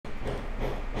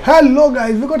Hello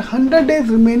guys, we got 100 days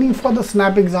remaining for the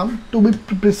SNAP exam. To be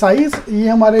precise, ये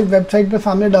हमारे website पे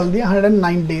सामने डाल दिया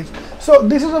 109 days. So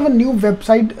this is our new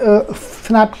website.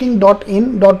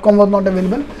 snapking.in.com was not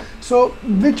available, so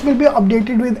which will be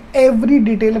updated with every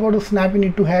detail about the SNAP you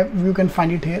need to have. You can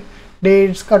find it here: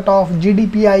 dates, cutoff,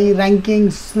 GDPI,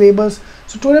 rankings, syllabus.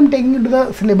 So today I'm taking you to the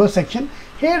syllabus section.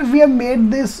 Here we have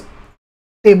made this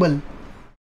table.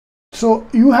 So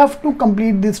you have to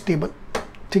complete this table.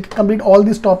 To complete all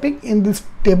this topic in this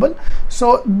table. So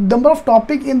number of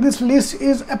topic in this list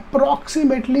is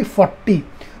approximately 40.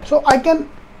 So I can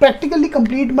practically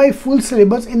complete my full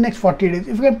syllabus in next 40 days.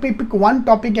 If I pick one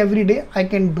topic every day, I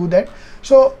can do that.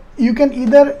 So you can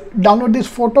either download this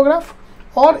photograph,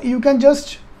 or you can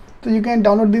just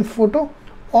download this photo,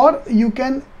 or you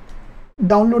can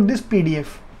download this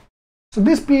PDF. So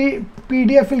this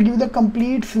PDF will give the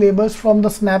complete syllabus from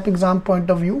the SNAP exam point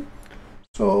of view.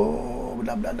 So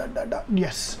blah, blah, blah, blah, blah.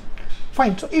 Yes,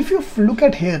 fine. So if you look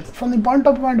at here from the point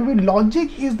of view,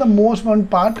 logic is the most important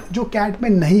part जो CAT में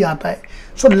नहीं आता है.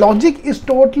 So logic is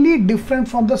totally different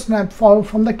from the SNAP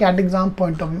from the CAT exam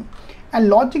point of view, and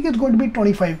logic is going to be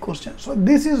 25 questions. So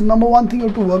this is number one thing you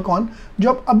have to work on, जो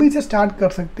आप अभी से start कर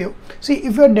सकते हो. See,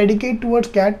 if you are dedicated towards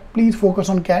CAT, please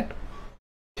focus on CAT.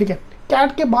 ठीक है.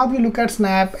 CAT के बाद we look at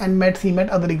SNAP and MET, CMET,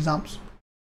 other exams.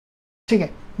 ठीक है.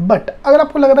 बट अगर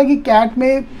आपको लग रहा है कि कैट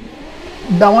में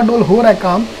डावाडोल हो रहा है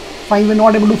काम, fine, we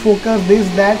not able to focus this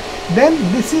that, then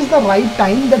this is the right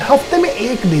time that हफ्ते में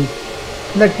एक दिन,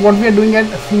 like what we are doing at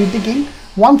CET king,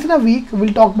 once in a week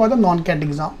will talk about the non cat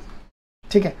exam.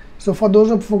 ठीक है. So for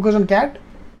those of focus on cat,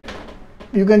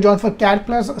 you can join for CAT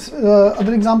plus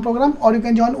other exam program, or you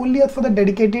can join only for the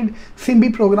dedicated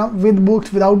Symbi program with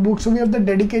books, without books. So we have the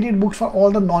dedicated books for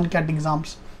all the non-CAT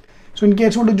exams. So in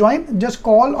case you want to join, just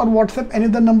call or WhatsApp any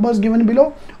of the numbers given below,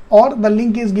 or the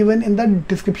link is given in the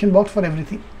description box for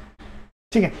everything.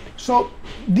 ठीक है. So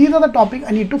these are the topic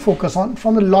I need to focus on.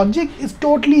 From the logic is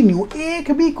totally new.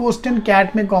 एक भी question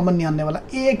CAT में common नहीं आने वाला,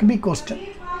 एक भी question.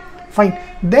 Fine.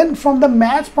 Then from the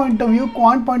maths point of view,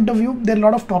 quant point of view, there are a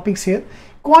lot of topics here.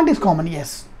 Quant is common,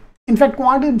 yes. In fact,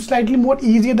 quant is slightly more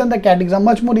easier than the CAT exam,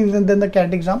 much more easier than the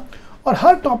CAT exam. और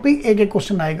हर topic एक एक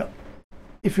question आएगा.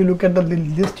 If you look at the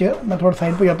list here, मैं थोड़ा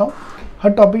side पे जाता हूँ,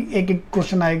 हर topic एक एक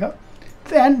क्वेश्चन आएगा.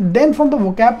 And then from the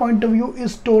vocab point of view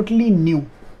is totally new.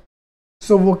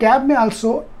 So vocab में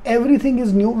also everything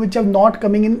is new which have not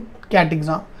coming in CAT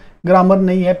exam. Grammar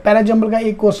नहीं है, पैराजम्बल का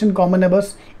एक क्वेश्चन कॉमन है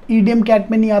बस, ईडियम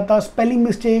CAT में नहीं आता, spelling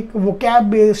mistake,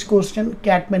 vocab based question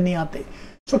CAT में नहीं आते.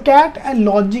 So CAT and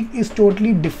logic is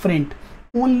totally different.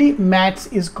 Only maths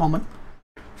is common.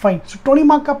 Fine. So 20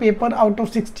 mark का paper out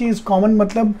of 60 is common,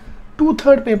 मतलब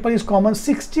 2/3 paper is common.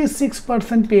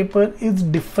 66% paper is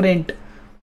different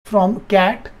from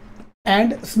CAT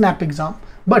and SNAP exam.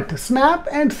 But SNAP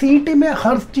and CET में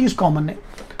हर चीज common है.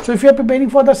 So if you are preparing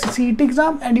for the CET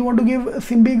exam and you want to give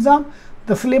Symbi exam,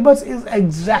 the syllabus is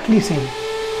exactly same.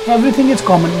 Everything is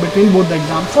common between both the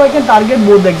exams. So I can target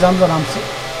both the exams आराम से.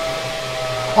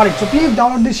 Alright, so please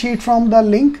download this sheet from the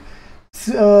link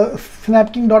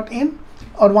snapking.in,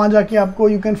 और वहाँ जाके आपको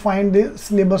you can find the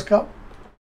syllabus का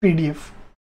PDF.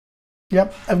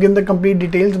 Yep, I've given the complete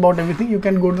details about everything. You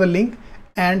can go to the link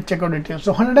and check out details.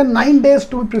 So 109 days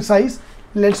to be precise.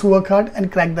 Let's work hard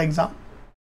and crack the exam.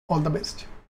 All the best.